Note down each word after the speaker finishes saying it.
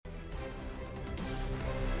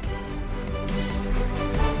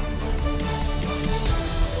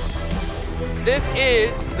This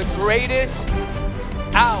is the greatest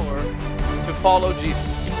hour to follow Jesus.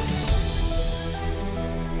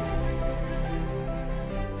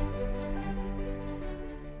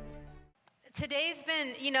 Today's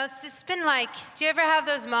been, it's just been like, do you ever have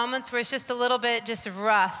those moments where it's just a little bit just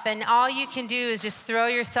rough and all you can do is just throw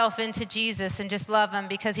yourself into Jesus and just love him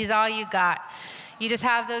because he's all you got? You just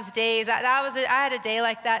have those days. I had a day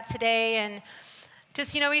like that today, and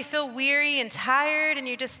just, we feel weary and tired, and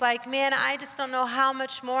you're just like, man, I just don't know how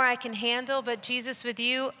much more I can handle, but Jesus, with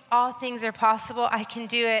you, all things are possible. I can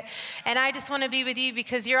do it, and I just want to be with you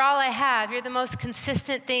because you're all I have. You're the most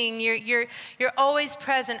consistent thing. You're always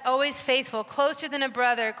present, always faithful, closer than a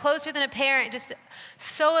brother, closer than a parent, just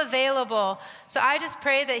so available. So I just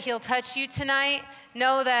pray that he'll touch you tonight.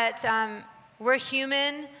 Know that we're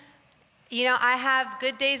human. I have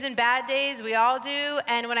good days and bad days. We all do.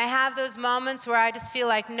 And when I have those moments where I just feel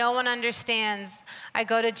like no one understands, I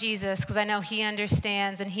go to Jesus because I know he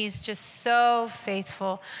understands. And he's just so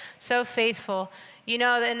faithful, so faithful.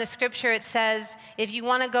 In the scripture it says, if you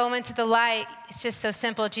want to go into the light, it's just so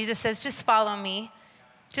simple. Jesus says, just follow me.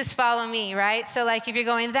 Just follow me, right? So like if you're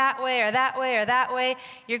going that way or that way or that way,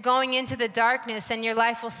 you're going into the darkness and your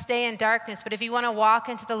life will stay in darkness. But if you want to walk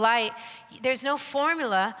into the light, there's no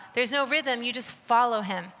formula, there's no rhythm, you just follow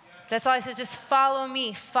him. That's all he says, just follow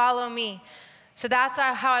me, follow me. So that's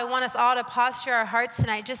how I want us all to posture our hearts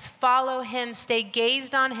tonight. Just follow him, stay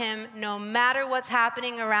gazed on him, no matter what's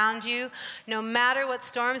happening around you, no matter what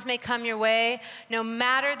storms may come your way, no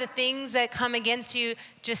matter the things that come against you,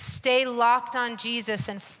 just stay locked on Jesus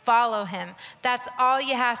and follow him. That's all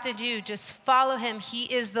you have to do, just follow him. He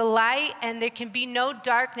is the light, and there can be no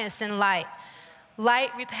darkness in light. Light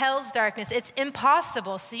repels darkness. It's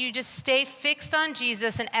impossible. So you just stay fixed on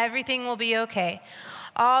Jesus and everything will be okay.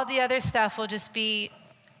 All the other stuff will just be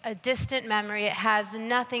a distant memory. It has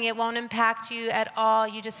nothing. It won't impact you at all.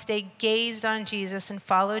 You just stay gazed on Jesus and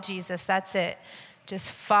follow Jesus. That's it.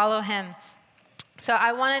 Just follow him. So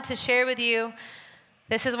I wanted to share with you,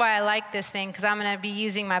 this is why I like this thing, because I'm going to be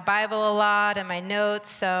using my Bible a lot and my notes,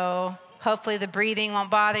 so hopefully the breathing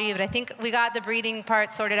won't bother you, but I think we got the breathing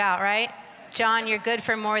part sorted out, right? John, you're good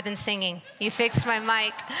for more than singing. You fixed my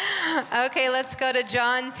mic. Okay, let's go to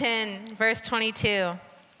John 10, verse 22.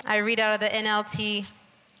 I read out of the NLT.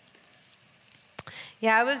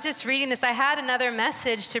 Yeah, I was just reading this. I had another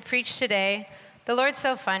message to preach today. The Lord's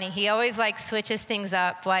so funny. He always switches things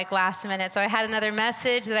up last minute. So I had another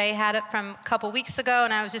message that I had it from a couple weeks ago,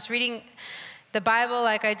 and I was just reading the Bible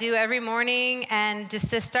like I do every morning, and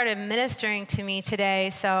just this started ministering to me today.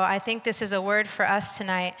 So I think this is a word for us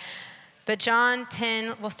tonight. But John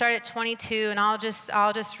 10, we'll start at 22, and I'll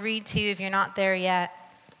just read to you if you're not there yet.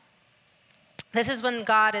 This is when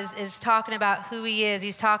God is talking about who he is.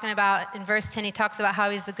 He's talking about, in verse 10, he talks about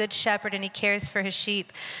how he's the good shepherd and he cares for his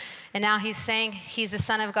sheep. And now he's saying he's the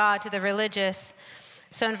Son of God to the religious.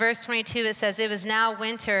 So in verse 22, it says, it was now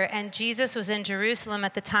winter, and Jesus was in Jerusalem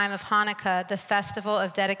at the time of Hanukkah, the festival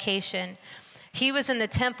of dedication. He was in the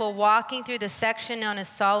temple walking through the section known as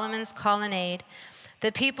Solomon's Colonnade.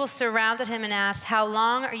 The people surrounded him and asked, how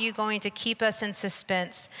long are you going to keep us in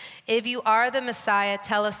suspense? If you are the Messiah,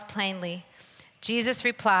 tell us plainly. Jesus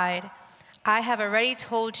replied, I have already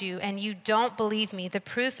told you, and you don't believe me. The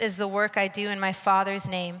proof is the work I do in my Father's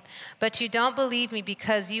name. But you don't believe me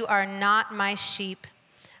because you are not my sheep.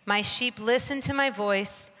 My sheep listen to my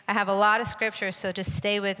voice. I have a lot of scripture, so just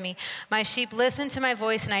stay with me. My sheep listen to my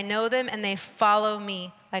voice, and I know them, and they follow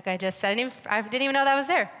me. Like I just said, I didn't even know that was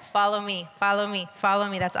there. Follow me, follow me, follow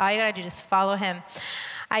me. That's all you gotta do, just follow him.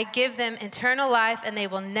 I give them eternal life, and they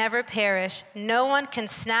will never perish. No one can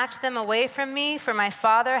snatch them away from me, for my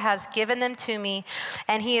Father has given them to me,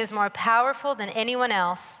 and he is more powerful than anyone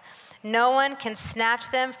else. No one can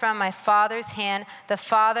snatch them from my Father's hand. The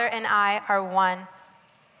Father and I are one.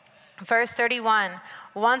 Verse 31,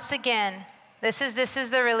 once again, this is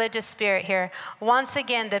the religious spirit here. Once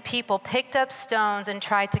again, the people picked up stones and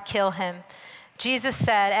tried to kill him. Jesus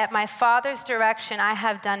said, at my Father's direction, I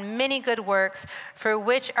have done many good works. For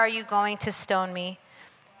which are you going to stone me?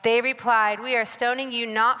 They replied, we are stoning you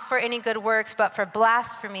not for any good works, but for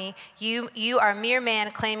blasphemy. You are mere man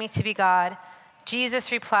claiming to be God.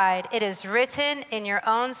 Jesus replied, it is written in your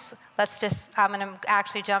own, I'm going to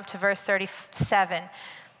actually jump to verse 37.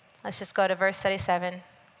 Let's just go to verse 37.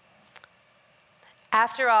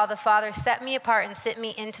 After all, the Father set me apart and sent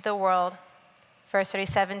me into the world. Verse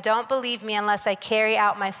 37, don't believe me unless I carry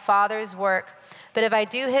out my Father's work. But if I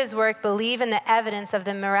do his work, believe in the evidence of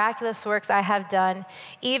the miraculous works I have done.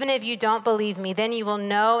 Even if you don't believe me, then you will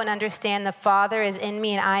know and understand the Father is in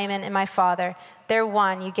me and I am in my Father. They're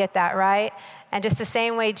one, you get that, right? And just the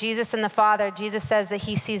same way Jesus and the Father, Jesus says that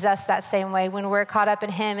he sees us that same way. When we're caught up in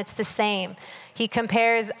him, it's the same. He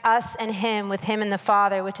compares us and him with him and the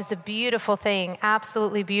Father, which is a beautiful thing,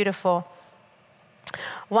 absolutely beautiful.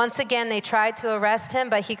 Once again, they tried to arrest him,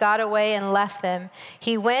 but he got away and left them.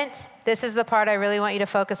 He went, this is the part I really want you to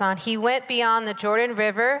focus on. He went beyond the Jordan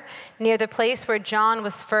River near the place where John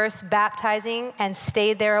was first baptizing and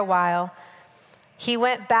stayed there a while. He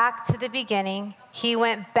went back to the beginning. He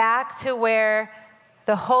went back to where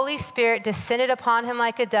the Holy Spirit descended upon him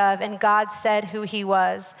like a dove, and God said who he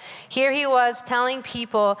was. Here he was telling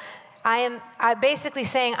people, I basically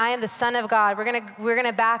saying, I am the Son of God. We're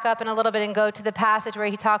gonna back up in a little bit and go to the passage where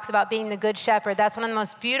he talks about being the good shepherd. That's one of the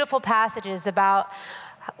most beautiful passages about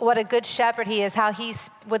what a good shepherd he is, how he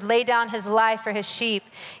would lay down his life for his sheep.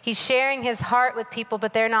 He's sharing his heart with people,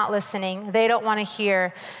 but they're not listening. They don't want to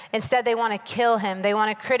hear. Instead, they want to kill him. They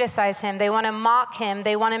want to criticize him. They want to mock him.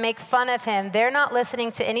 They want to make fun of him. They're not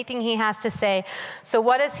listening to anything he has to say. So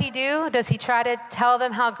what does he do? Does he try to tell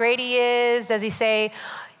them how great he is? Does he say,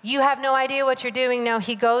 you have no idea what you're doing? No,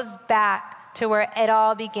 he goes back to where it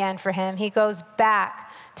all began for him. He goes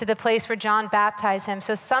back to the place where John baptized him.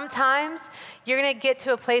 So sometimes you're going to get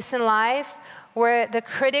to a place in life where the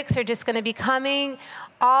critics are just going to be coming,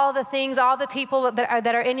 all the things, all the people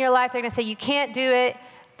that are in your life, they're going to say, you can't do it.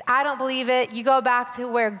 I don't believe it. You go back to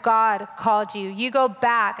where God called you. You go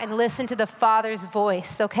back and listen to the Father's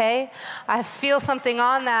voice, okay? I feel something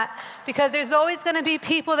on that because there's always going to be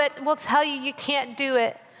people that will tell you you can't do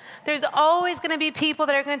it. There's always going to be people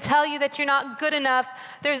that are going to tell you that you're not good enough.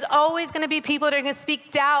 There's always going to be people that are going to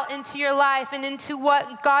speak doubt into your life and into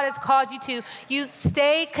what God has called you to. You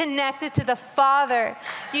stay connected to the Father.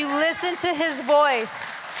 You listen to his voice.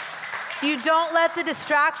 You don't let the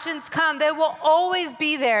distractions come. They will always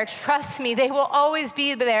be there. Trust me, they will always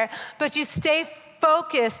be there. But you stay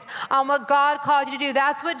focused on what God called you to do.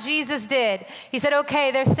 That's what Jesus did. He said,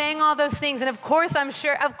 okay, they're saying all those things. And of course, I'm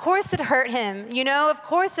sure, of course it hurt him. You know, of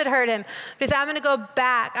course it hurt him. But he said, I'm going to go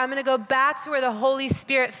back. I'm going to go back to where the Holy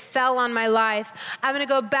Spirit fell on my life. I'm going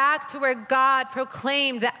to go back to where God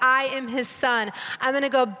proclaimed that I am his son. I'm going to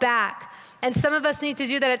go back. And some of us need to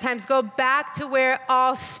do that at times. Go back to where it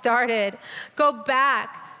all started. Go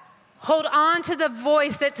back. Hold on to the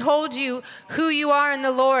voice that told you who you are in the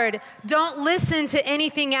Lord. Don't listen to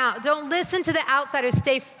anything out. Don't listen to the outsiders.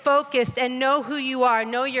 Stay focused and know who you are.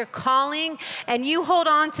 Know your calling, and you hold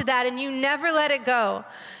on to that, and you never let it go.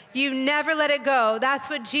 You never let it go. That's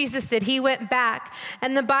what Jesus did. He went back.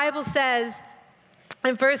 And the Bible says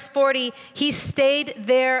in verse 40, he stayed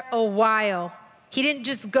there a while. He didn't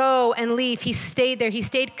just go and leave. He stayed there. He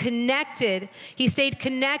stayed connected. He stayed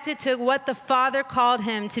connected to what the Father called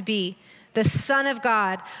him to be, the Son of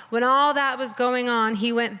God. When all that was going on,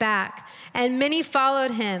 he went back. And many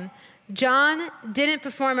followed him. John didn't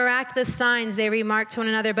perform miraculous signs, they remarked to one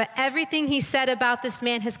another, but everything he said about this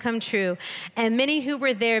man has come true. And many who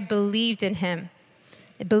were there believed in him.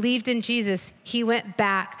 They believed in Jesus. He went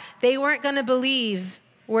back. They weren't going to believe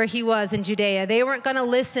where he was in Judea. They weren't going to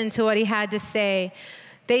listen to what he had to say.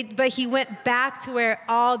 But he went back to where it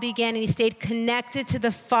all began, and he stayed connected to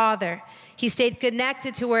the Father. He stayed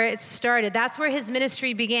connected to where it started. That's where his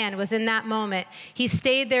ministry began, was in that moment. He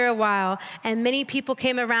stayed there a while, and many people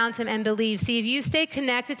came around him and believed. See, if you stay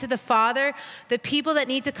connected to the Father, the people that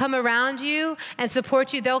need to come around you and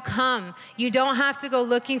support you, they'll come. You don't have to go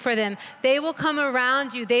looking for them. They will come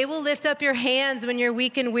around you. They will lift up your hands when you're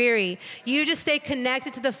weak and weary. You just stay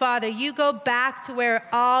connected to the Father. You go back to where it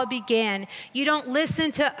all began. You don't listen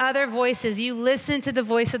to other voices. You listen to the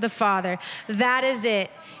voice of the Father. That is it.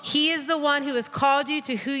 He is the one who has called you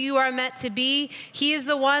to who you are meant to be. He is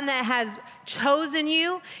the one that has chosen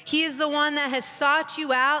you. He is the one that has sought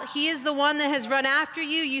you out. He is the one that has run after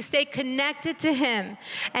you. You stay connected to him,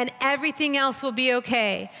 and everything else will be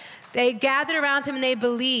okay. They gathered around him and they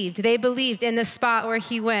believed. They believed in the spot where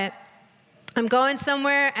he went. I'm going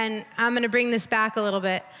somewhere, and I'm going to bring this back a little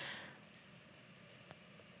bit.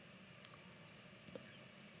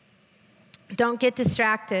 Don't get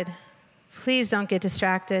distracted. Please don't get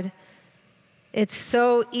distracted. It's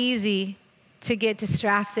so easy to get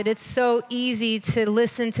distracted. It's so easy to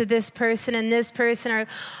listen to this person and this person, or,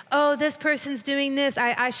 oh, this person's doing this.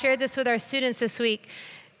 I shared this with our students this week.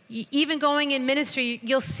 Even going in ministry,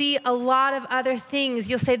 you'll see a lot of other things.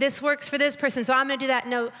 You'll say, this works for this person, so I'm going to do that.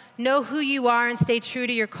 No, know who you are and stay true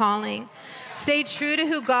to your calling. Stay true to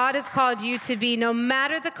who God has called you to be, no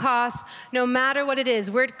matter the cost, no matter what it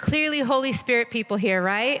is. We're clearly Holy Spirit people here,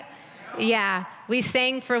 right? Yeah. We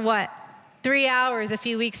sang for what? 3 hours a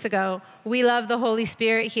few weeks ago. We love the Holy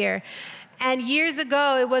Spirit here. And years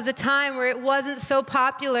ago, it was a time where it wasn't so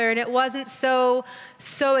popular and it wasn't so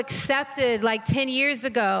accepted like 10 years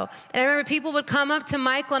ago. And I remember people would come up to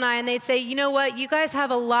Michael and I and they'd say, you know what, you guys have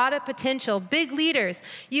a lot of potential, big leaders.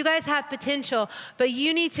 You guys have potential, but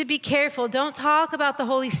you need to be careful. Don't talk about the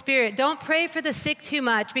Holy Spirit. Don't pray for the sick too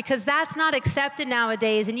much because that's not accepted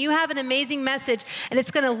nowadays. And you have an amazing message and it's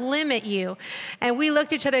going to limit you. And we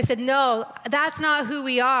looked at each other and said, no, that's not who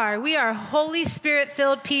we are. We are Holy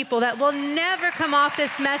Spirit-filled people that will never come off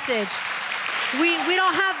this message. We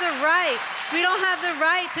don't have the right. We don't have the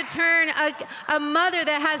right to turn a mother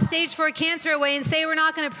that has stage 4 cancer away and say we're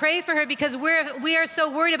not going to pray for her because we are so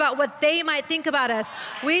worried about what they might think about us.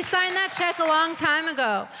 We signed that check a long time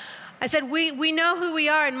ago. I said, we know who we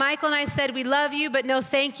are. And Michael and I said, we love you, but no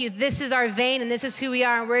thank you. This is our vein and this is who we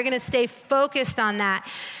are. And we're going to stay focused on that.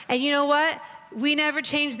 And you know what? We never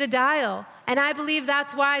changed the dial. And I believe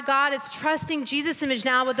that's why God is trusting Jesus Image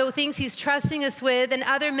now with the things he's trusting us with and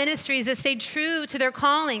other ministries that stay true to their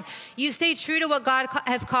calling. You stay true to what God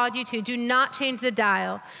has called you to. Do not change the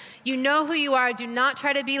dial. You know who you are. Do not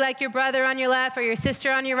try to be like your brother on your left or your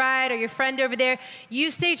sister on your right or your friend over there.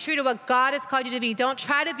 You stay true to what God has called you to be. Don't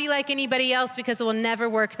try to be like anybody else because it will never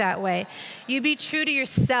work that way. You be true to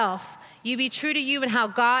yourself. You be true to you and how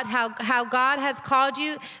God has called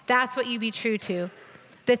you. That's what you be true to.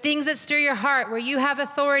 The things that stir your heart, where you have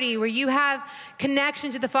authority, where you have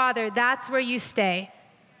connection to the Father, that's where you stay.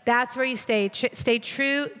 That's where you stay. Stay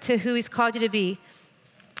true to who he's called you to be.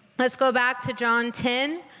 Let's go back to John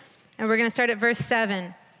 10, and we're going to start at verse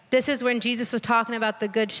 7. This is when Jesus was talking about the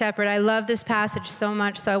Good Shepherd. I love this passage so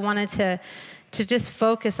much, so I wanted to just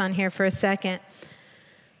focus on here for a second.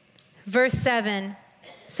 Verse 7.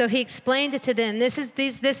 So he explained it to them.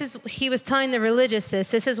 He was telling the religious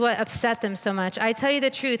this. This is what upset them so much. I tell you the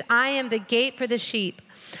truth, I am the gate for the sheep.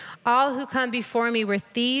 All who come before me were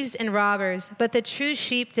thieves and robbers, but the true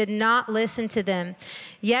sheep did not listen to them.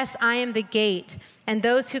 Yes, I am the gate, and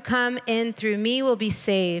those who come in through me will be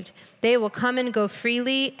saved. They will come and go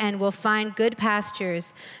freely and will find good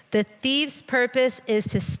pastures. The thief's purpose is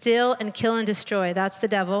to steal and kill and destroy. That's the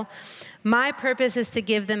devil. My purpose is to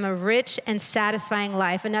give them a rich and satisfying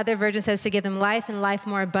life. Another version says to give them life and life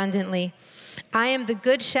more abundantly. I am the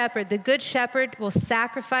good shepherd. The good shepherd will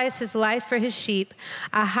sacrifice his life for his sheep.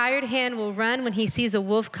 A hired hand will run when he sees a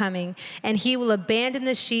wolf coming, and he will abandon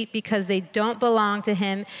the sheep because they don't belong to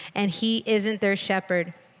him, and he isn't their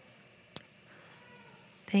shepherd.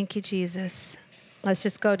 Thank you, Jesus. Let's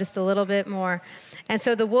just go just a little bit more. And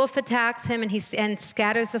so the wolf attacks him and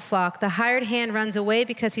scatters the flock. The hired hand runs away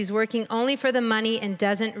because he's working only for the money and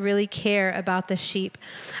doesn't really care about the sheep.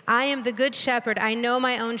 I am the good shepherd. I know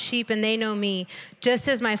my own sheep and they know me. Just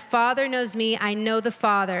as my Father knows me, I know the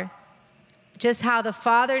Father. Just how the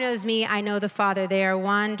Father knows me, I know the Father. They are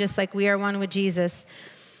one, just like we are one with Jesus.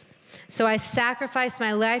 So I sacrifice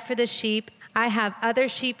my life for the sheep. I have other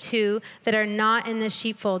sheep too that are not in the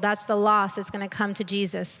sheepfold. That's the lost that's going to come to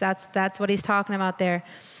Jesus. That's what he's talking about there.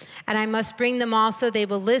 And I must bring them also. They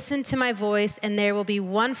will listen to my voice, and there will be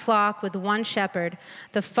one flock with one shepherd.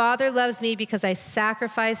 The Father loves me because I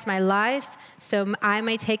sacrifice my life so I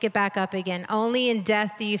may take it back up again. Only in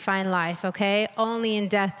death do you find life, okay? Only in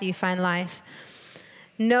death do you find life.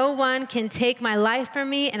 No one can take my life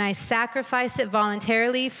from me, and I sacrifice it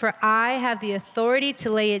voluntarily, for I have the authority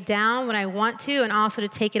to lay it down when I want to and also to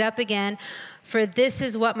take it up again, for this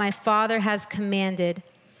is what my Father has commanded.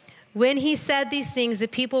 When he said these things, the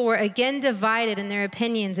people were again divided in their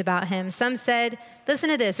opinions about him. Some said,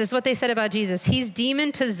 listen to this is what they said about Jesus. He's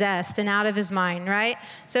demon-possessed and out of his mind, right?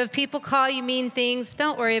 So if people call you mean things,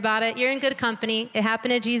 don't worry about it. You're in good company. It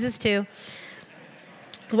happened to Jesus too.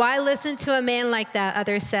 Why listen to a man like that?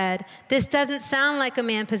 Others said. This doesn't sound like a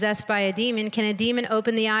man possessed by a demon. Can a demon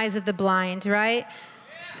open the eyes of the blind, right?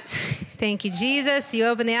 Thank you, Jesus. You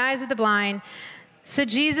open the eyes of the blind. So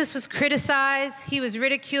Jesus was criticized. He was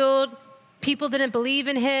ridiculed. People didn't believe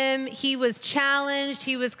in him. He was challenged.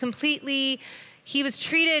 He was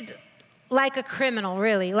treated like a criminal,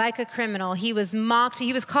 really, like a criminal. He was mocked.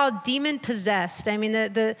 He was called demon-possessed. I mean,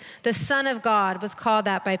 the Son of God was called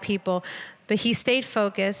that by people. But he stayed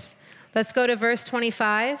focused. Let's go to verse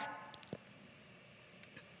 25.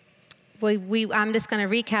 I'm just going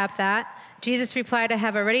to recap that. Jesus replied, I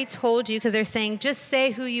have already told you, because they're saying, just say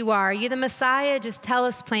who you are. Are you the Messiah? Just tell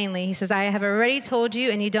us plainly. He says, I have already told you,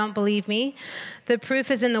 and you don't believe me. The proof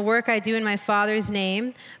is in the work I do in my Father's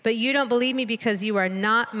name, but you don't believe me because you are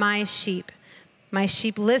not my sheep. My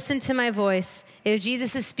sheep listen to my voice. If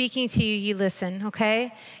Jesus is speaking to you, you listen,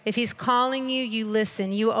 okay? If he's calling you, you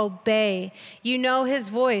listen, you obey. You know his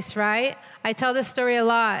voice, right? I tell this story a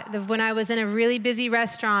lot. When I was in a really busy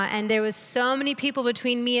restaurant and there was so many people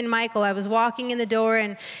between me and Michael, I was walking in the door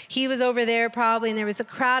and he was over there probably, and there was a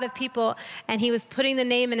crowd of people, and he was putting the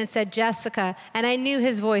name in and said, Jessica, and I knew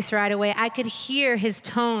his voice right away. I could hear his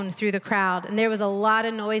tone through the crowd, and there was a lot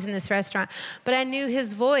of noise in this restaurant, but I knew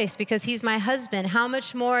his voice because he's my husband. How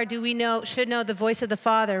much more do we should know the voice of the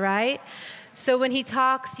Father, right? So when he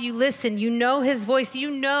talks, you listen, you know his voice, you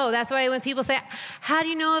know. That's why when people say, how do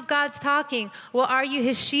you know if God's talking? Well, are you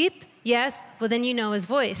his sheep? Yes. Well, then you know his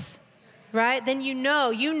voice, right? Then you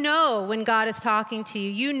know when God is talking to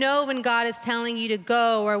you. You know when God is telling you to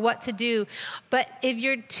go or what to do. But if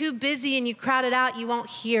you're too busy and you crowd it out, you won't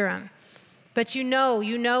hear him. But you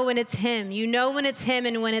know when it's him. You know when it's him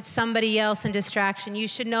and when it's somebody else in distraction. You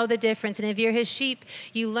should know the difference. And if you're his sheep,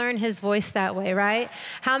 you learn his voice that way, right?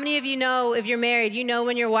 How many of you know, if you're married, you know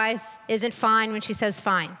when your wife isn't fine when she says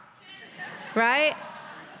fine, right?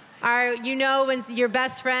 Or you know when your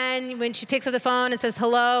best friend, when she picks up the phone and says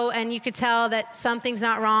hello, and you could tell that something's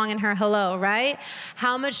not wrong in her hello, right?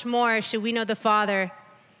 How much more should we know the Father,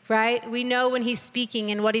 right? We know when he's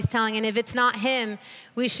speaking and what he's telling. And if it's not him,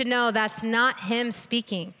 we should know that's not him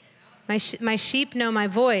speaking. My sheep know my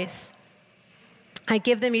voice. I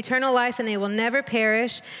give them eternal life, and they will never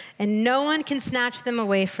perish, and no one can snatch them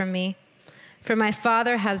away from me. For my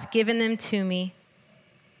Father has given them to me.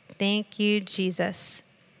 Thank you, Jesus.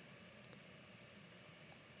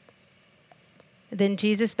 Then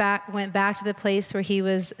Jesus went back to the place where he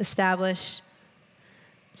was established.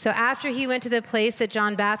 So after he went to the place that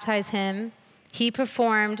John baptized him, he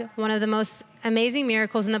performed one of the most amazing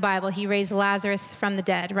miracles in the Bible. He raised Lazarus from the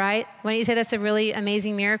dead, right? Wouldn't you say that's a really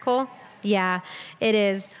amazing miracle? Yeah, it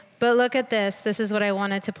is. But look at this. This is what I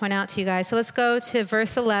wanted to point out to you guys. So let's go to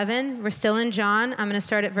verse 11. We're still in John. I'm going to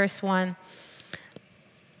start at verse 1.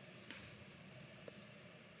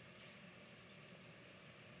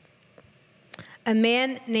 A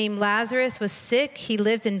man named Lazarus was sick. He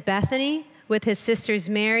lived in Bethany with his sisters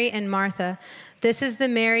Mary and Martha. This is the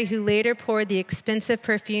Mary who later poured the expensive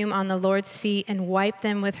perfume on the Lord's feet and wiped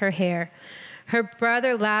them with her hair. Her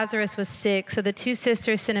brother Lazarus was sick, so the two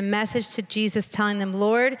sisters sent a message to Jesus telling them,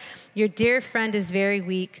 Lord, your dear friend is very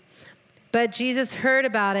weak. But Jesus heard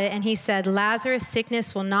about it, and he said, Lazarus'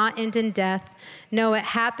 sickness will not end in death. No, it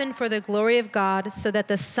happened for the glory of God, so that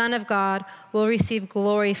the Son of God will receive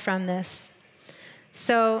glory from this.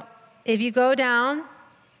 So if you go down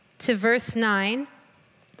to verse 9,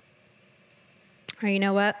 or you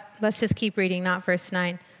know what? Let's just keep reading, not verse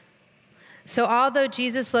 9. So although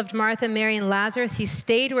Jesus loved Martha, Mary, and Lazarus, he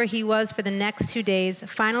stayed where he was for the next 2 days.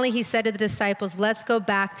 Finally, he said to the disciples, let's go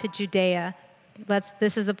back to Judea.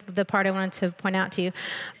 This is the part I wanted to point out to you.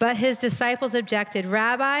 But his disciples objected.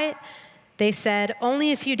 Rabbi, they said,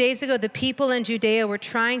 only a few days ago, the people in Judea were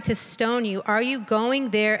trying to stone you. Are you going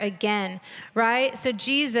there again? Right? So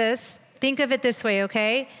Jesus, think of it this way,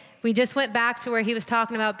 okay? We just went back to where he was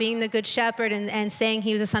talking about being the good shepherd and saying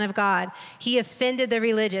he was the Son of God. He offended the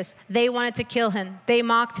religious. They wanted to kill him. They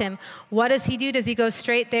mocked him. What does he do? Does he go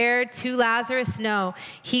straight there to Lazarus? No.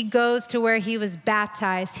 He goes to where he was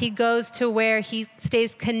baptized. He goes to where he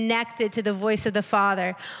stays connected to the voice of the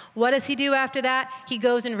Father. What does he do after that? He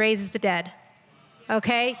goes and raises the dead.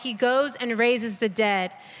 Okay? He goes and raises the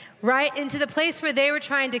dead. Right into the place where they were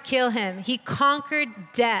trying to kill him. He conquered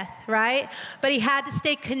death, right? But he had to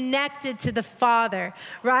stay connected to the Father,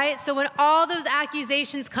 right? So when all those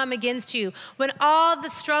accusations come against you, when all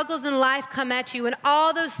the struggles in life come at you, when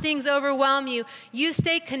all those things overwhelm you, you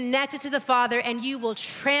stay connected to the Father and you will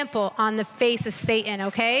trample on the face of Satan,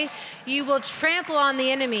 okay? You will trample on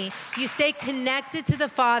the enemy. You stay connected to the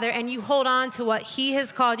Father and you hold on to what he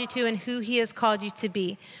has called you to and who he has called you to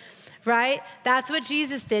be. Right? That's what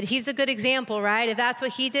Jesus did. He's a good example, right? If that's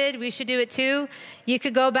what he did, we should do it too. You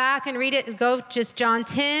could go back and read it. Go just John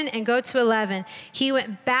 10 and go to 11. He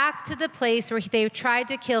went back to the place where they tried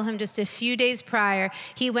to kill him just a few days prior.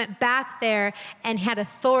 He went back there and had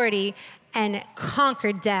authority and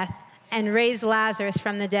conquered death and raised Lazarus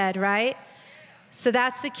from the dead, right? So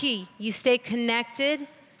that's the key. You stay connected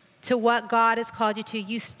to what God has called you to.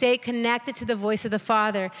 You stay connected to the voice of the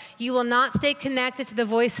Father. You will not stay connected to the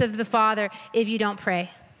voice of the Father if you don't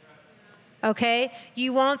pray. okay?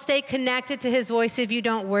 You won't stay connected to his voice if you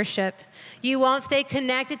don't worship. You won't stay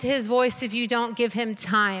connected to his voice if you don't give him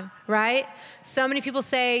time, right? So many people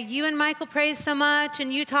say, you and Michael pray so much,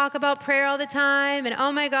 and you talk about prayer all the time, and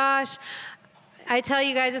oh my gosh. I tell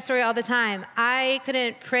you guys a story all the time. I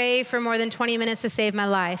couldn't pray for more than 20 minutes to save my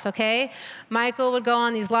life, okay? Michael would go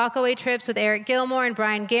on these lockaway trips with Eric Gilmore and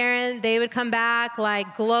Brian Guerin. They would come back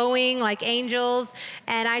like glowing like angels,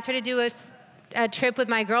 and I tried to do a trip with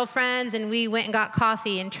my girlfriends, and we went and got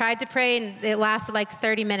coffee and tried to pray, and it lasted like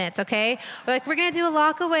 30 minutes, okay? We're going to do a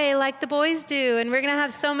lockaway like the boys do, and we're going to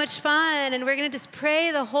have so much fun, and we're going to just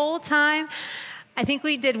pray the whole time. I think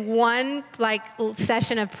we did one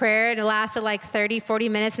session of prayer. It lasted like 30, 40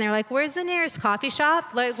 minutes. And they were like, where's the nearest coffee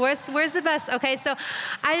shop? Like, where's the best? Okay, so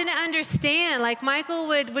I didn't understand. Like, Michael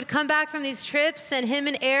would come back from these trips, and him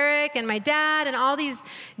and Eric and my dad and all these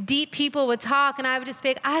deep people would talk. And I would just be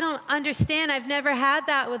like, I don't understand. I've never had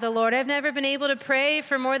that with the Lord. I've never been able to pray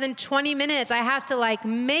for more than 20 minutes. I have to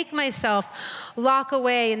make myself lock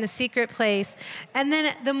away in the secret place. And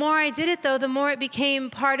then the more I did it, though, the more it became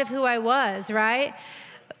part of who I was, right?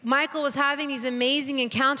 Michael was having these amazing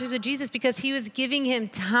encounters with Jesus because he was giving him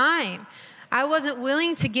time. I wasn't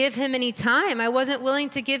willing to give him any time. I wasn't willing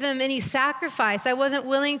to give him any sacrifice. I wasn't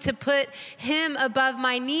willing to put him above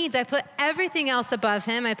my needs. I put everything else above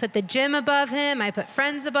him. I put the gym above him. I put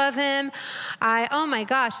friends above him. Oh my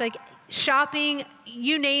gosh, shopping,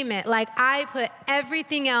 you name it. I put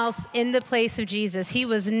everything else in the place of Jesus. He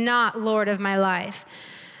was not Lord of my life.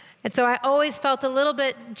 And so I always felt a little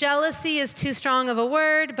bit, jealousy is too strong of a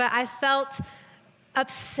word, but I felt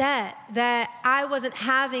upset that I wasn't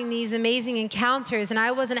having these amazing encounters and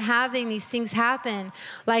I wasn't having these things happen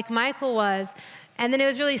like Michael was. And then it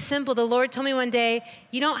was really simple. The Lord told me one day,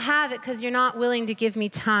 you don't have it because you're not willing to give me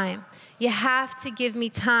time. You have to give me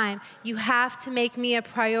time. You have to make me a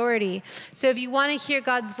priority. So if you want to hear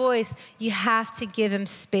God's voice, you have to give him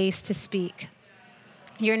space to speak.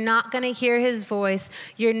 You're not going to hear his voice.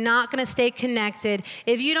 You're not going to stay connected.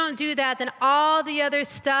 If you don't do that, then all the other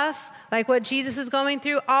stuff, like what Jesus was going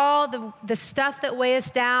through, all the stuff that weigh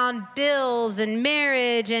us down, bills and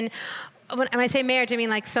marriage, and when I say marriage, I mean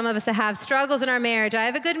some of us that have struggles in our marriage. I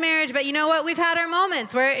have a good marriage, but you know what? We've had our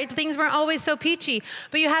moments where things weren't always so peachy.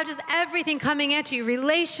 But you have just everything coming at you,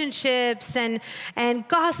 relationships and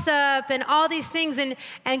gossip and all these things.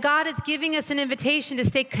 And God is giving us an invitation to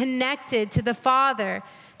stay connected to the Father,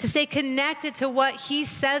 to stay connected to what he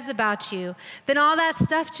says about you. Then all that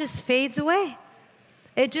stuff just fades away.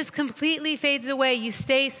 It just completely fades away. You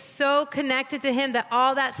stay so connected to him that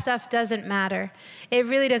all that stuff doesn't matter. It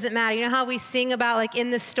really doesn't matter. You know how we sing about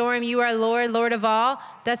in the storm, you are Lord, Lord of all?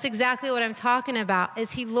 That's exactly what I'm talking about.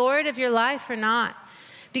 Is he Lord of your life or not?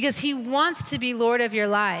 Because he wants to be Lord of your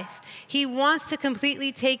life. He wants to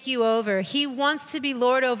completely take you over. He wants to be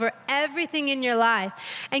Lord over everything in your life.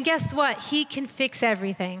 And guess what? He can fix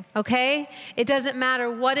everything, okay? It doesn't matter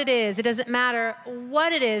what it is. It doesn't matter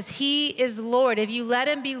what it is. He is Lord. If you let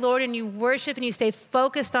him be Lord and you worship and you stay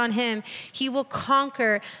focused on him, he will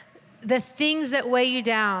conquer the things that weigh you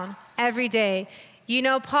down every day. You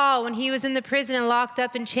know, Paul, when he was in the prison and locked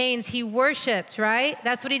up in chains, he worshiped, right?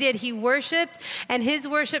 That's what he did. He worshiped, and his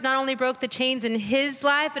worship not only broke the chains in his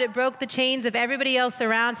life, but it broke the chains of everybody else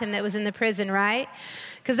around him that was in the prison, right?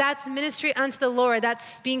 Because that's ministry unto the Lord.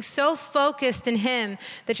 That's being so focused in him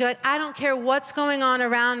that you're I don't care what's going on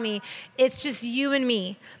around me. It's just you and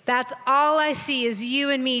me. That's all I see is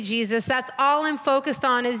you and me, Jesus. That's all I'm focused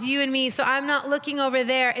on is you and me. So I'm not looking over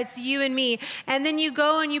there. It's you and me. And then you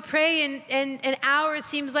go and you pray, and an hour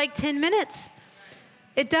seems like 10 minutes.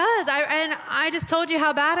 It does. I just told you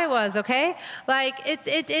how bad I was, okay?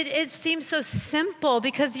 It seems so simple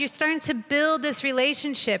because you're starting to build this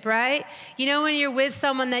relationship, right? You know, when you're with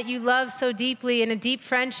someone that you love so deeply in a deep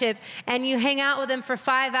friendship and you hang out with them for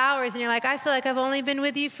 5 hours and you're I feel like I've only been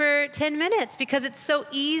with you for 10 minutes because it's so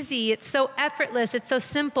easy. It's so effortless. It's so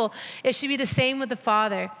simple. It should be the same with the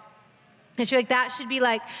Father. And you're that should be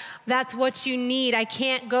that's what you need. I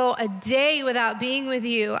can't go a day without being with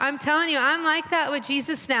you. I'm telling you, I'm like that with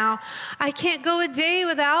Jesus now. I can't go a day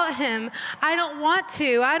without him. I don't want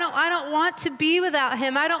to. I don't want to be without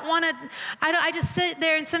him. I just sit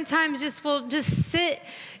there and sometimes will sit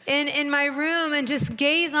in my room and just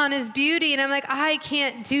gaze on his beauty. And I'm I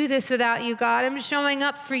can't do this without you, God. I'm showing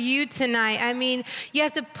up for you tonight. I mean, you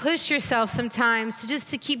have to push yourself sometimes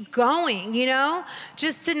to keep going,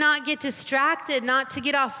 just to not get distracted, not to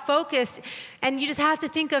get off focus. And you just have to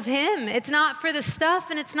think of him. It's not for the stuff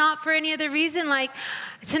and it's not for any other reason.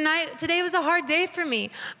 Today was a hard day for me.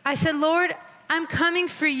 I said, Lord, I'm coming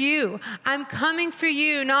for you. I'm coming for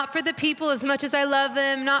you, not for the people as much as I love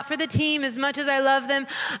them, not for the team as much as I love them.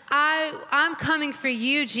 I'm coming for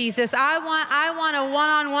you, Jesus. I want a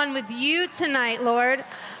one-on-one with you tonight, Lord.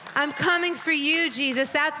 I'm coming for you, Jesus.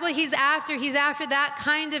 That's what he's after. He's after that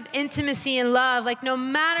kind of intimacy and love. Like no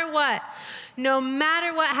matter what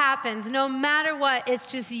happens, no matter what, it's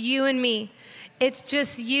just you and me. It's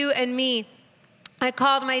just you and me. I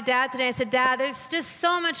called my dad today. I said, Dad, there's just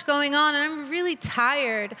so much going on, and I'm really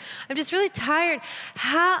tired. I'm just really tired.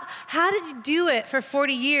 How did you do it for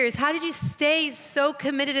 40 years? How did you stay so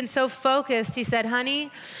committed and so focused? He said,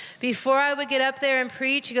 honey, before I would get up there and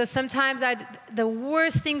preach, he goes, sometimes the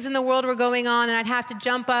worst things in the world were going on, and I'd have to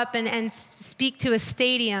jump up and speak to a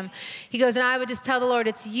stadium. He goes, and I would just tell the Lord,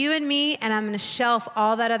 it's you and me, and I'm going to shelf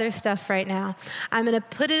all that other stuff right now. I'm going to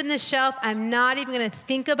put it in the shelf. I'm not even going to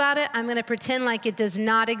think about it. I'm going to pretend like it does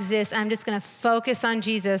not exist. I'm just going to focus on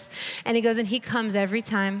Jesus. And he goes, and he comes every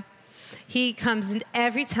time. He comes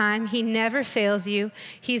every time. He never fails you.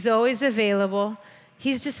 He's always available.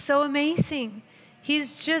 He's just so amazing.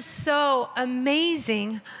 He's just so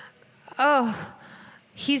amazing. Oh,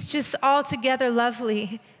 he's just altogether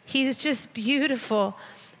lovely. He's just beautiful.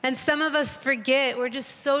 And some of us forget. We're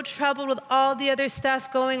just so troubled with all the other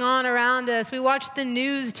stuff going on around us. We watch the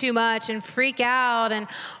news too much and freak out and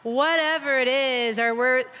whatever it is, or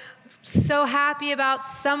we're so happy about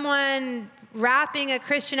someone rapping a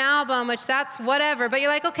Christian album, which that's whatever. But you're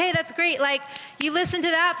like, okay, that's great. Like, you listened to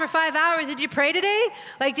that for 5 hours. Did you pray today?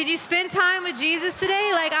 Like, did you spend time with Jesus today?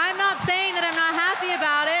 Like, I'm not saying that I'm not happy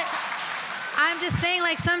about it. I'm just saying,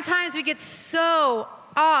 like, sometimes we get so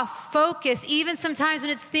off focus, even sometimes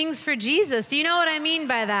when it's things for Jesus. Do you know what I mean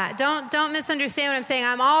by that? Don't misunderstand what I'm saying.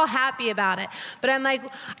 I'm all happy about it. But I'm like,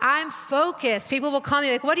 I'm focused. People will call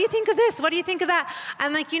me like, what do you think of this? What do you think of that?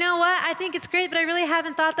 I'm like, you know what? I think it's great, but I really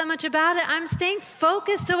haven't thought that much about it. I'm staying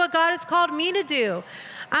focused to what God has called me to do.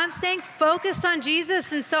 I'm staying focused on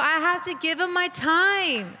Jesus, and so I have to give him my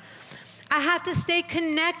time. I have to stay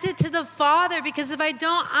connected to the Father, because if I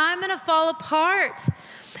don't, I'm going to fall apart.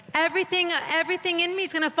 Everything in me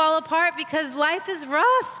is going to fall apart because life is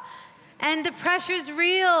rough and the pressure is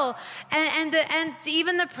real. And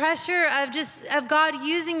even the pressure of God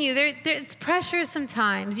using you, it's pressure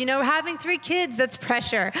sometimes. You know, having 3 kids, that's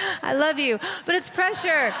pressure. I love you, but it's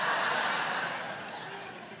pressure.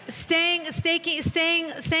 Staying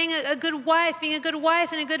a good wife, being a good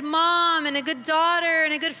wife and a good mom and a good daughter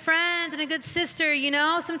and a good friend and a good sister, you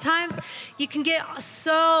know? Sometimes you can get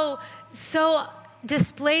so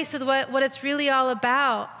displaced with what it's really all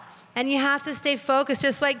about. And you have to stay focused,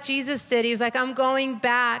 just like Jesus did. He was like, I'm going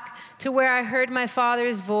back to where I heard my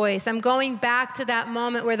Father's voice. I'm going back to that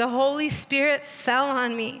moment where the Holy Spirit fell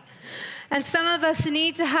on me. And some of us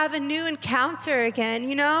need to have a new encounter again,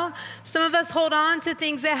 you know? Some of us hold on to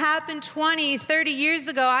things that happened 20, 30 years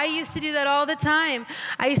ago. I used to do that all the time.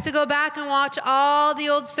 I used to go back and watch all the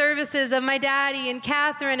old services of my daddy and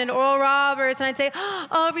Catherine and Oral Roberts, and I'd say,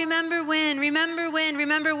 oh, remember when.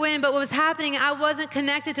 But what was happening, I wasn't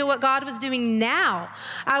connected to what God was doing now.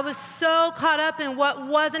 I was so caught up in what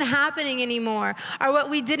wasn't happening anymore, or what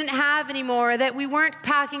we didn't have anymore, that we weren't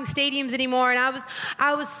packing stadiums anymore, and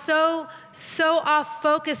I was so off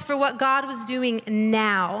focus for what God was doing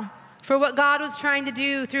now, for what God was trying to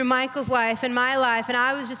do through Michael's life and my life, and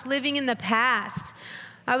I was just living in the past.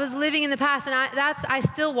 I was living in the past, and I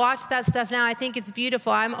still watch that stuff now. I think it's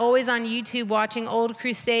beautiful. I'm always on YouTube watching old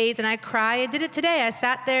crusades, and I cry. I did it today. I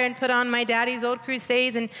sat there and put on my daddy's old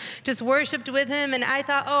crusades and just worshiped with him, and I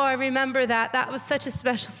thought, oh, I remember that. That was such a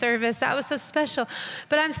special service. That was so special.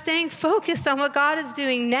 But I'm staying focused on what God is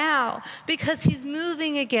doing now, because he's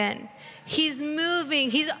moving again. He's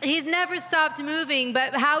moving. He's never stopped moving,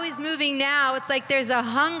 but how he's moving now, it's like there's a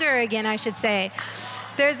hunger again, I should say.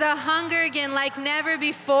 There's a hunger again like never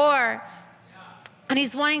before. And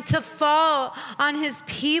he's wanting to fall on his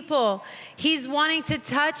people. He's wanting to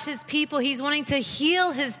touch his people. He's wanting to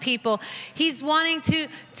heal his people. He's wanting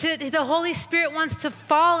the Holy Spirit wants to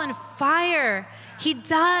fall in fire. He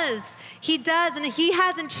does. He does. And he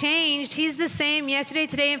hasn't changed. He's the same yesterday,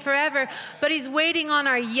 today, and forever. But he's waiting on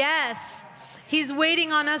our yes. He's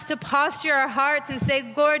waiting on us to posture our hearts and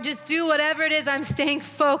say, Lord, just do whatever it is. I'm staying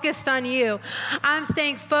focused on you. I'm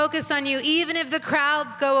staying focused on you. Even if the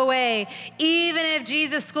crowds go away, even if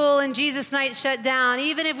Jesus School and Jesus Night shut down,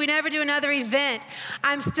 even if we never do another event,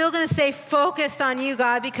 I'm still going to stay focused on you,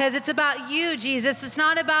 God, because it's about you, Jesus. It's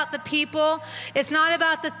not about the people. It's not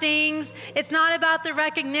about the things. It's not about the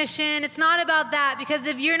recognition. It's not about that, because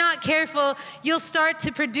if you're not careful, you'll start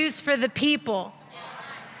to produce for the people.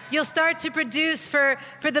 You'll start to produce for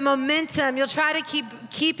the momentum. You'll try to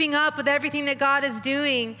keeping up with everything that God is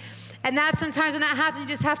doing. And that sometimes when that happens, you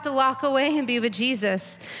just have to walk away and be with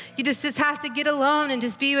Jesus. You just have to get alone and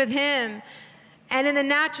just be with him. And in the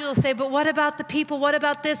natural, you'll say, but what about the people? What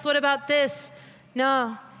about this? What about this?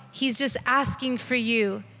 No, he's just asking for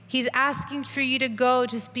you. He's asking for you to go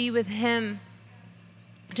just be with him.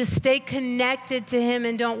 Just stay connected to him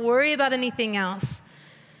and don't worry about anything else.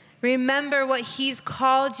 Remember what he's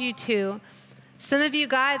called you to. Some of you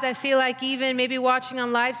guys, I feel like even maybe watching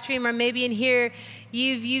on live stream or maybe in here,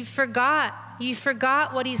 you forgot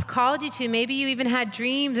what he's called you to. Maybe you even had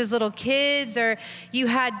dreams as little kids, or you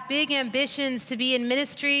had big ambitions to be in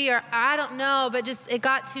ministry, or I don't know, but just it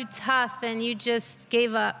got too tough and you just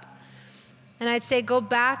gave up. And I'd say go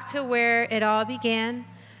back to where it all began.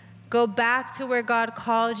 Go back to where God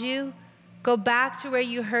called you. Go back to where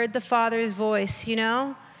you heard the Father's voice, you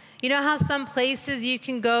know? You know how some places you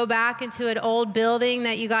can go back into an old building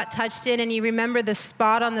that you got touched in and you remember the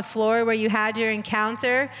spot on the floor where you had your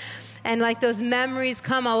encounter? And like those memories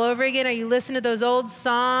come all over again, or you listen to those old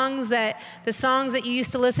songs, the songs that you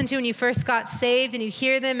used to listen to when you first got saved, and you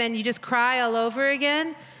hear them and you just cry all over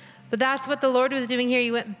again. But that's what the Lord was doing here.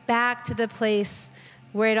 He went back to the place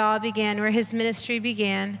where it all began, where his ministry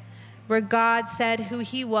began, where God said who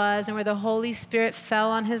he was and where the Holy Spirit fell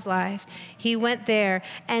on his life. He went there,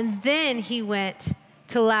 and then he went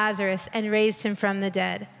to Lazarus and raised him from the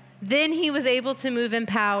dead. Then he was able to move in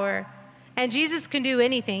power. And Jesus can do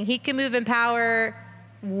anything. He can move in power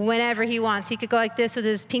whenever he wants. He could go like this with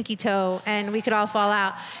his pinky toe and we could all fall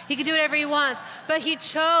out. He could do whatever he wants. But he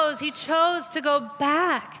chose to go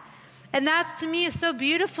back. And that's, to me, is so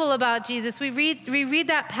beautiful about Jesus. We read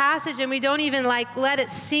that passage and we don't even let it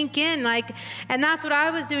sink in. And that's what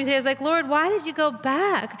I was doing today. I was like, Lord, why did you go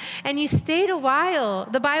back? And you stayed a while.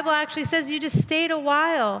 The Bible actually says you just stayed a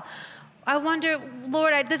while. I wonder,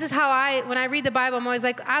 Lord, this is how when I read the Bible, I'm always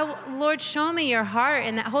like, Lord, show me your heart.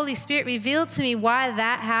 And that Holy Spirit revealed to me why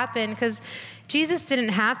that happened. Because Jesus didn't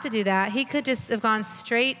have to do that. He could just have gone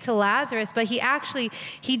straight to Lazarus, but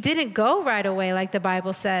he didn't go right away like the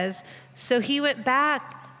Bible says. So he went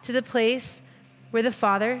back to the place where the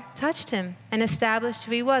Father touched him and established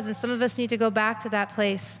who he was. And some of us need to go back to that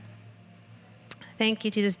place. Thank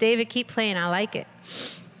you, Jesus. David, keep playing. I like it.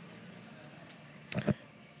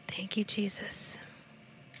 Thank you, Jesus.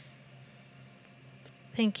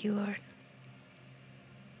 Thank you, Lord.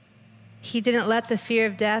 He didn't let the fear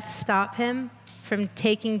of death stop him from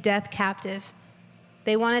taking death captive.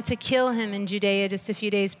 They wanted to kill him in Judea just a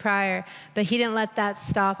few days prior, but he didn't let that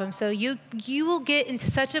stop him. So you will get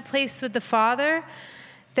into such a place with the Father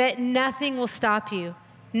that nothing will stop you.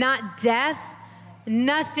 Not death,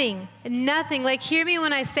 nothing. Like, hear me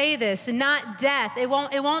when I say this, not death. It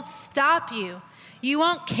won't stop you. You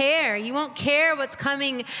won't care. You won't care what's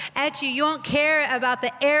coming at you. You won't care about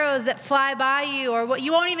the arrows that fly by you or what.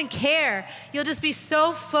 You won't even care. You'll just be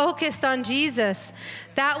so focused on Jesus.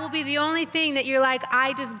 That will be the only thing that you're like,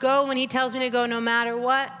 I just go when he tells me to go no matter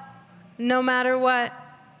what. No matter what.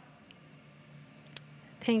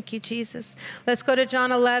 Thank you, Jesus. Let's go to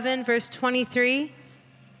John 11, verse 23.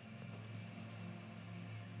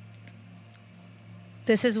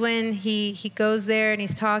 This is when he goes there and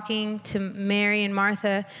he's talking to Mary and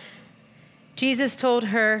Martha. Jesus told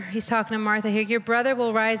her, he's talking to Martha here, your brother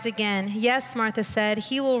will rise again. Yes, Martha said,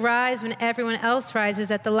 he will rise when everyone else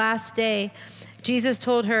rises at the last day. Jesus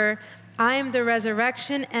told her, I am the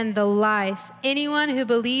resurrection and the life. Anyone who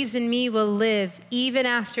believes in me will live, even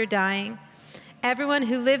after dying. Everyone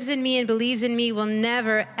who lives in me and believes in me will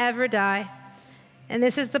never, ever die. And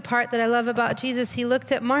this is the part that I love about Jesus. He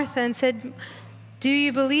looked at Martha and said, do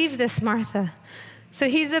you believe this, Martha? So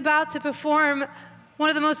he's about to perform one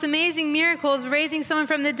of the most amazing miracles, raising someone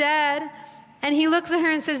from the dead. And he looks at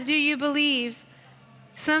her and says, do you believe?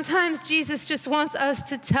 Sometimes Jesus just wants us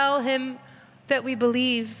to tell him that we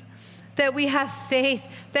believe, that we have faith,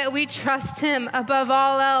 that we trust him above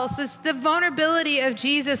all else. It's the vulnerability of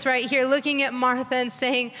Jesus right here, looking at Martha and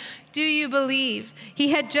saying, do you believe?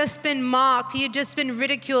 He had just been mocked. He had just been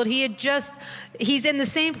ridiculed. He's in the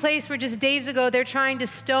same place where just days ago they're trying to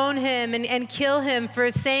stone him and kill him for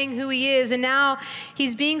saying who he is. And now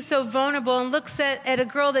he's being so vulnerable and looks at a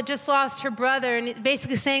girl that just lost her brother and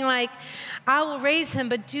basically saying like, I will raise him,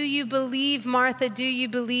 but do you believe, Martha? Do you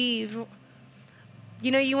believe?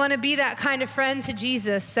 You know, you want to be that kind of friend to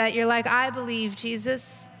Jesus that you're like, I believe,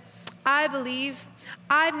 Jesus. I believe.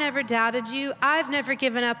 I've never doubted you. I've never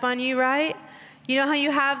given up on you, right? You know how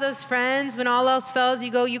you have those friends when all else fails,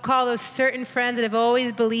 you call those certain friends that have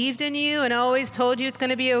always believed in you and always told you it's going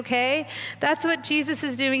to be okay? That's what Jesus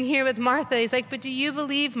is doing here with Martha. He's like, but do you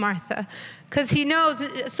believe, Martha? Because he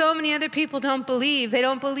knows so many other people don't believe. They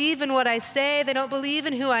don't believe in what I say. They don't believe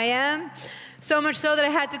in who I am. So much so that I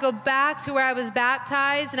had to go back to where I was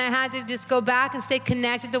baptized, and I had to just go back and stay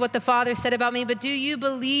connected to what the Father said about me. But do you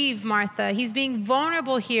believe, Martha? He's being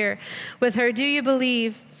vulnerable here with her. Do you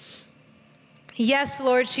believe? Yes,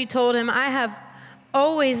 Lord, she told him, I have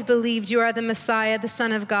always believed you are the Messiah, the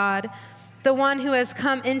Son of God, the one who has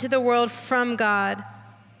come into the world from God.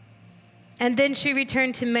 And then she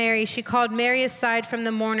returned to Mary. She called Mary aside from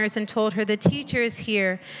the mourners and told her, the teacher is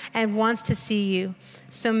here and wants to see you.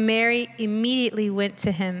 So Mary immediately went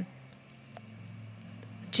to him.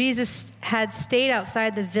 Jesus had stayed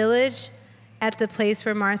outside the village at the place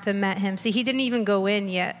where Martha met him. See, he didn't even go in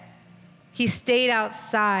yet. He stayed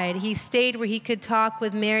outside. He stayed where he could talk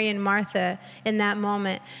with Mary and Martha in that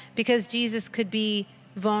moment because Jesus could be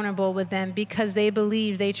vulnerable with them because they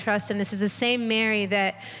believed, they trust him. This is the same Mary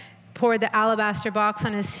that poured the alabaster box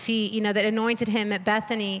on his feet, that anointed him at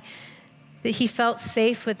Bethany, that he felt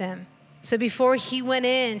safe with them. So before he went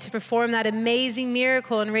in to perform that amazing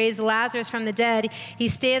miracle and raise Lazarus from the dead, he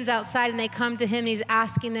stands outside and they come to him and he's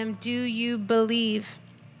asking them, do you believe?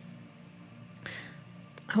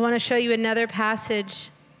 I want to show you another passage.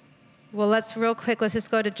 Well, let's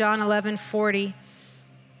just go to John 11:40.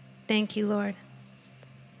 Thank you, Lord.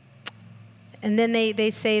 And then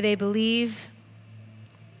they say they believe.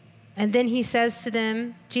 And then he says to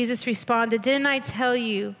them, Jesus responded, didn't I tell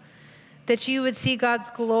you that you would see God's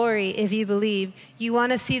glory if you believe? You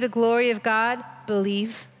want to see the glory of God?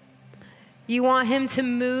 Believe. You want him to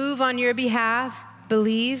move on your behalf?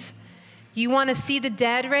 Believe. You want to see the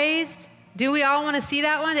dead raised? Do we all want to see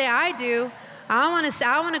that one day? I do. I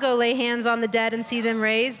want to go lay hands on the dead and see them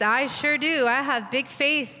raised. I sure do. I have big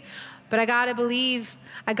faith, but I got to believe.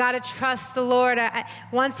 I got to trust the Lord.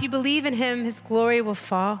 Once you believe in him, his glory will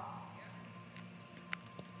fall.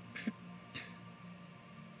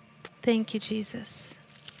 Thank you, Jesus.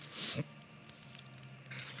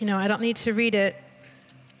 I don't need to read it,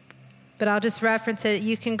 but I'll just reference it.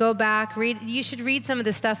 You can go back, read. You should read some of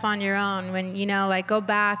the stuff on your own when, go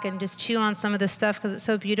back and just chew on some of the stuff because it's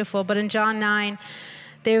so beautiful. But in John 9,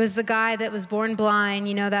 there was the guy that was born blind,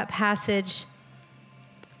 that passage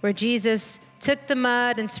where Jesus took the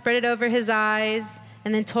mud and spread it over his eyes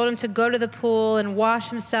and then told him to go to the pool and wash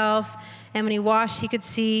himself. And when he washed, he could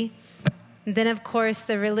see. And then, of course,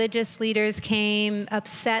 the religious leaders came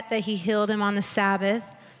upset that he healed him on the Sabbath.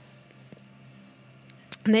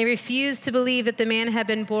 And they refused to believe that the man had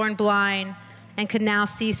been born blind and could now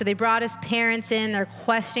see. So they brought his parents in. They're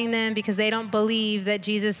questioning them because they don't believe that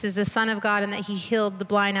Jesus is the Son of God and that he healed the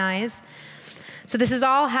blind eyes. So this is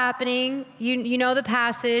all happening. You know the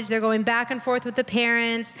passage. They're going back and forth with the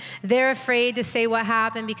parents. They're afraid to say what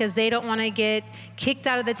happened because they don't want to get kicked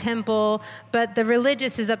out of the temple. But the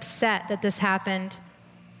religious is upset that this happened.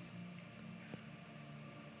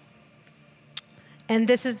 And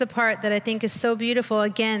this is the part that I think is so beautiful.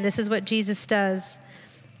 Again, this is what Jesus does.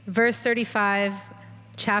 Verse 35,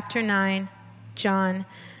 chapter 9, John.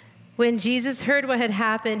 When Jesus heard what had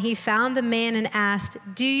happened, he found the man and asked,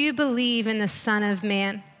 do you believe in the Son of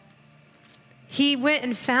Man? He went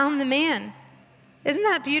and found the man. Isn't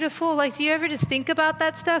that beautiful? Do you ever just think about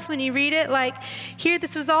that stuff when you read it? Here,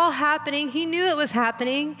 this was all happening. He knew it was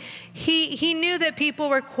happening. He knew that people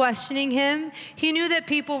were questioning him. He knew that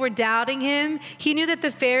people were doubting him. He knew that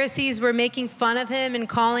the Pharisees were making fun of him and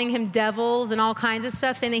calling him devils and all kinds of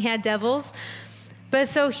stuff, saying they had devils. But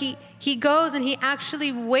so he goes and he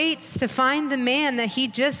actually waits to find the man that he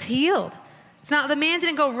just healed. The man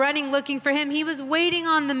didn't go running looking for him. He was waiting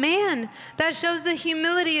on the man. That shows the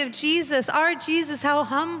humility of Jesus. Our Jesus, how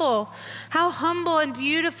humble and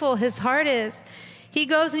beautiful his heart is. He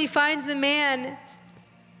goes and he finds the man.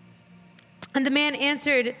 And the man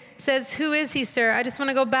answered, says, who is he, sir? I just want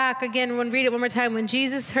to go back again and read it one more time. When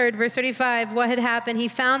Jesus heard, verse 35, what had happened, he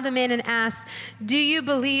found the man and asked, do you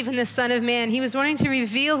believe in the Son of Man? He was wanting to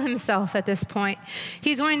reveal himself at this point.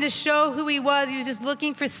 He's wanting to show who he was. He was just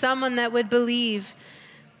looking for someone that would believe.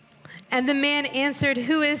 And the man answered,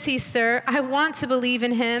 who is he, sir? I want to believe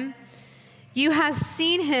in him. You have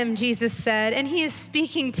seen him, Jesus said, and he is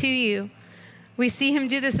speaking to you. We see him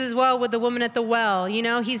do this as well with the woman at the well.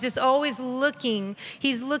 He's just always looking.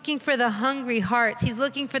 He's looking for the hungry hearts. He's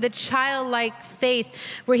looking for the childlike faith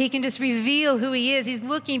where he can just reveal who he is. He's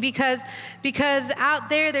looking because out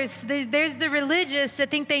there, there's the religious that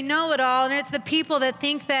think they know it all, and it's the people that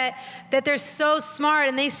think that they're so smart,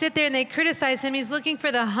 and they sit there and they criticize him. He's looking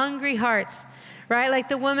for the hungry hearts, right? Like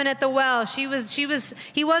the woman at the well. He wasn't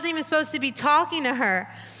even supposed to be talking to her.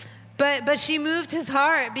 But she moved his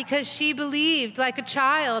heart because she believed like a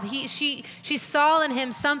child. She saw in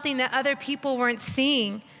him something that other people weren't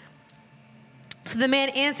seeing. So the man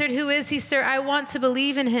answered, "Who is he, sir? I want to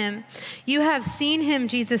believe in him." "You have seen him,"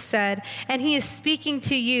 Jesus said, "and he is speaking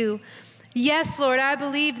to you." "Yes, Lord, I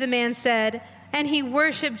believe," the man said, and he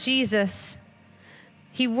worshiped Jesus.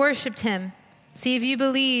 He worshiped him. See, if you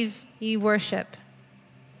believe, you worship.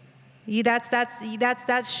 That's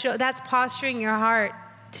posturing your heart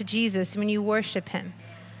to Jesus when you worship him.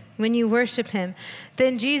 When you worship him.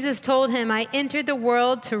 Then Jesus told him, "I entered the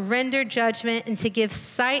world to render judgment and to give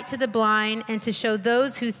sight to the blind and to show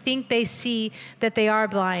those who think they see that they are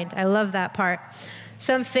blind." I love that part.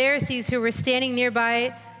 Some Pharisees who were standing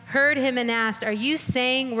nearby heard him and asked, "Are you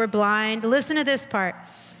saying we're blind?" Listen to this part.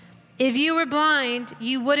 "If you were blind,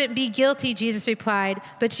 you wouldn't be guilty," Jesus replied,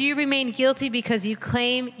 "but you remain guilty because you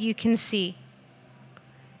claim you can see."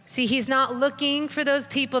 See, he's not looking for those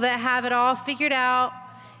people that have it all figured out.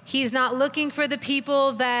 He's not looking for the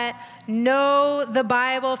people that know the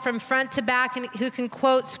Bible from front to back and who can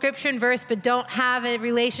quote scripture and verse but don't have a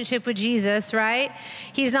relationship with Jesus, right?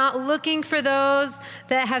 He's not looking for those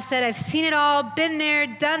that have said, "I've seen it all, been there,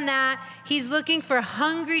 done that." He's looking for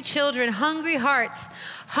hungry children, hungry hearts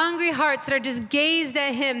that are just gazed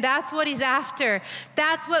at him. That's what he's after.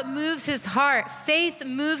 That's what moves his heart. Faith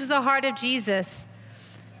moves the heart of Jesus.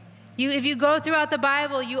 If you go throughout the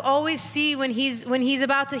Bible, you always see when he's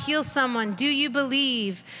about to heal someone, do you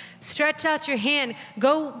believe? Stretch out your hand.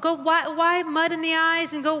 Go. Why mud in the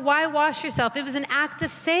eyes and go? Why wash yourself? It was an act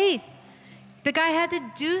of faith. The guy had to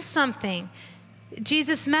do something.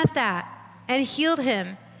 Jesus met that and healed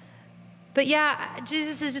him. But yeah,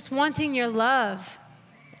 Jesus is just wanting your love.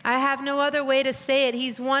 I have no other way to say it.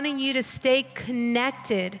 He's wanting you to stay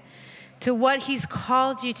connected to what he's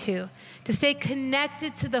called you to stay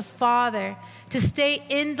connected to the Father, to stay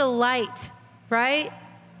in the light, right?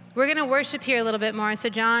 We're going to worship here a little bit more. So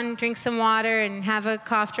John, drink some water and have a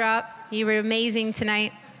cough drop. You were amazing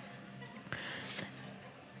tonight.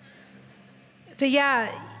 But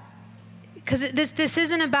yeah, because this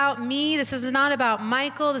isn't about me. This is not about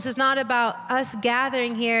Michael. This is not about us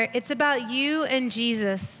gathering here. It's about you and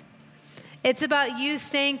Jesus. It's about you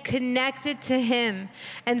staying connected to him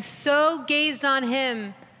and so gazed on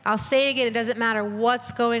him. I'll say it again. It doesn't matter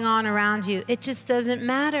what's going on around you. It just doesn't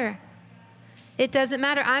matter. It doesn't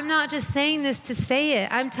matter. I'm not just saying this to say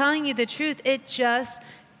it. I'm telling you the truth. It just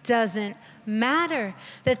doesn't matter.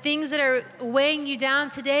 The things that are weighing you down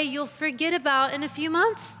today, you'll forget about in a few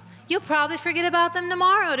months. You'll probably forget about them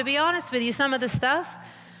tomorrow, to be honest with you, some of the stuff.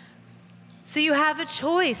 So you have a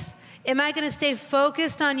choice. Am I going to stay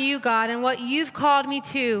focused on you, God, and what you've called me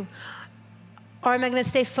to? Or am I going to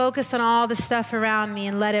stay focused on all the stuff around me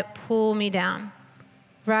and let it pull me down?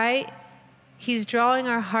 Right? He's drawing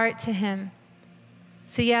our heart to him.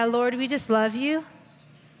 So yeah, Lord, we just love you.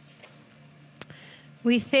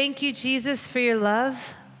 We thank you, Jesus, for your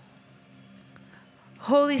love.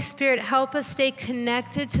 Holy Spirit, help us stay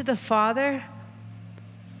connected to the Father.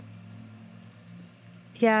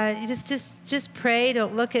 Yeah, just pray.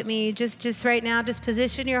 Don't look at me. Just right now, just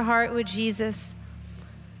position your heart with Jesus.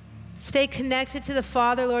 Stay connected to the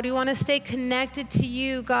Father, Lord. We want to stay connected to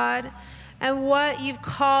you, God, and what you've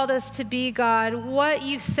called us to be, God, what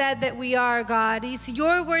you've said that we are, God. It's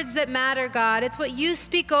your words that matter, God. It's what you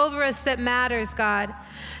speak over us that matters, God.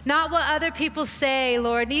 Not what other people say,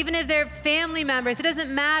 Lord. And even if they're family members, it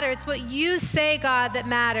doesn't matter. It's what you say, God, that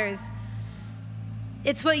matters.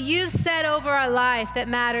 It's what you've said over our life that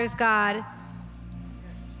matters, God.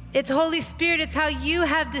 It's Holy Spirit. It's how you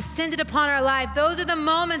have descended upon our life. Those are the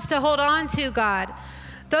moments to hold on to, God.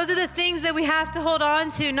 Those are the things that we have to hold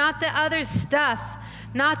on to, not the other stuff,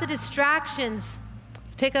 not the distractions.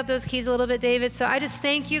 Let's pick up those keys a little bit, David. So I just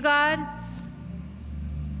thank you, God,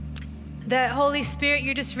 that Holy Spirit,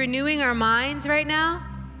 you're just renewing our minds right now.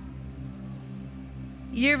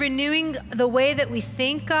 You're renewing the way that we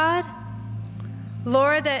think, God.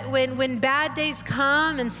 Lord, that when bad days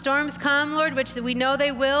come and storms come, Lord, which we know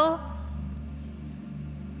they will,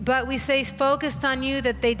 but we stay focused on you,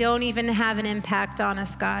 that they don't even have an impact on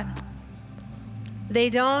us, God.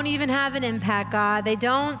 They don't even have an impact, God. They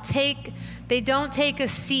don't take a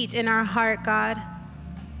seat in our heart, God.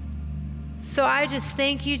 So I just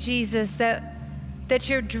thank you, Jesus, that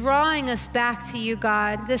you're drawing us back to you,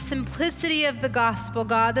 God. The simplicity of the gospel,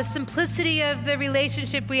 God. The simplicity of the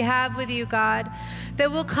relationship we have with you, God. That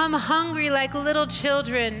we'll come hungry like little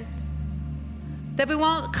children. That we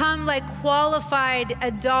won't come like qualified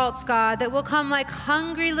adults, God. That we'll come like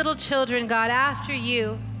hungry little children, God, after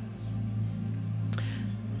you.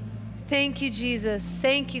 Thank you, Jesus.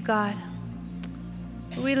 Thank you, God.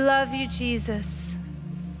 We love you, Jesus.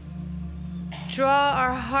 Draw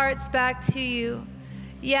our hearts back to you.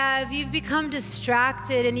 Yeah, if you've become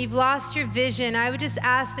distracted and you've lost your vision, I would just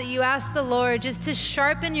ask that you ask the Lord just to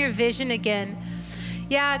sharpen your vision again.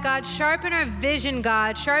 Yeah, God, sharpen our vision,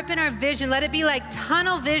 God. Sharpen our vision. Let it be like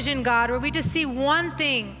tunnel vision, God, where we just see one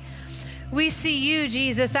thing. We see you,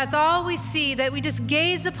 Jesus. That's all we see, that we just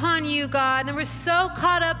gaze upon you, God. And we're so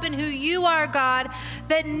caught up in who you are, God,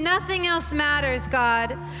 that nothing else matters,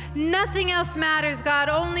 God. Nothing else matters, God.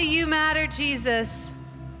 Only you matter, Jesus.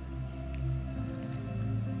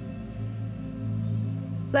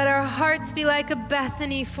 Let our hearts be like a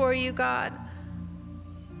Bethany for you, God.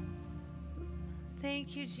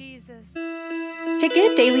 Thank you, Jesus. To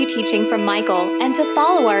get daily teaching from Michael and to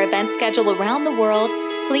follow our event schedule around the world,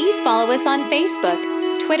 please follow us on Facebook,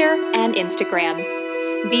 Twitter, and Instagram.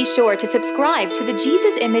 Be sure to subscribe to the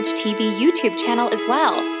Jesus Image TV YouTube channel as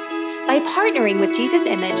well. By partnering with Jesus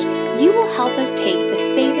Image, you will help us take the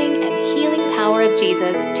saving and healing power of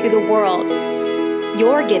Jesus to the world.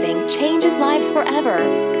 Your giving changes lives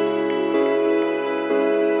forever.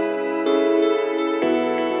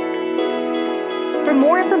 For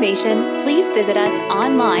more information, please visit us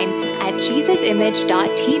online at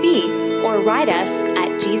jesusimage.tv or write us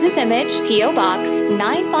at Jesus Image, P.O. Box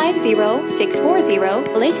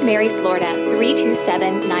 950640, Lake Mary, Florida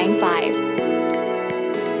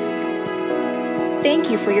 32795.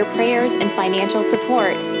 Thank you for your prayers and financial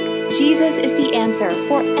support. Jesus is the answer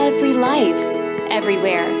for every life,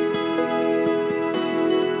 everywhere.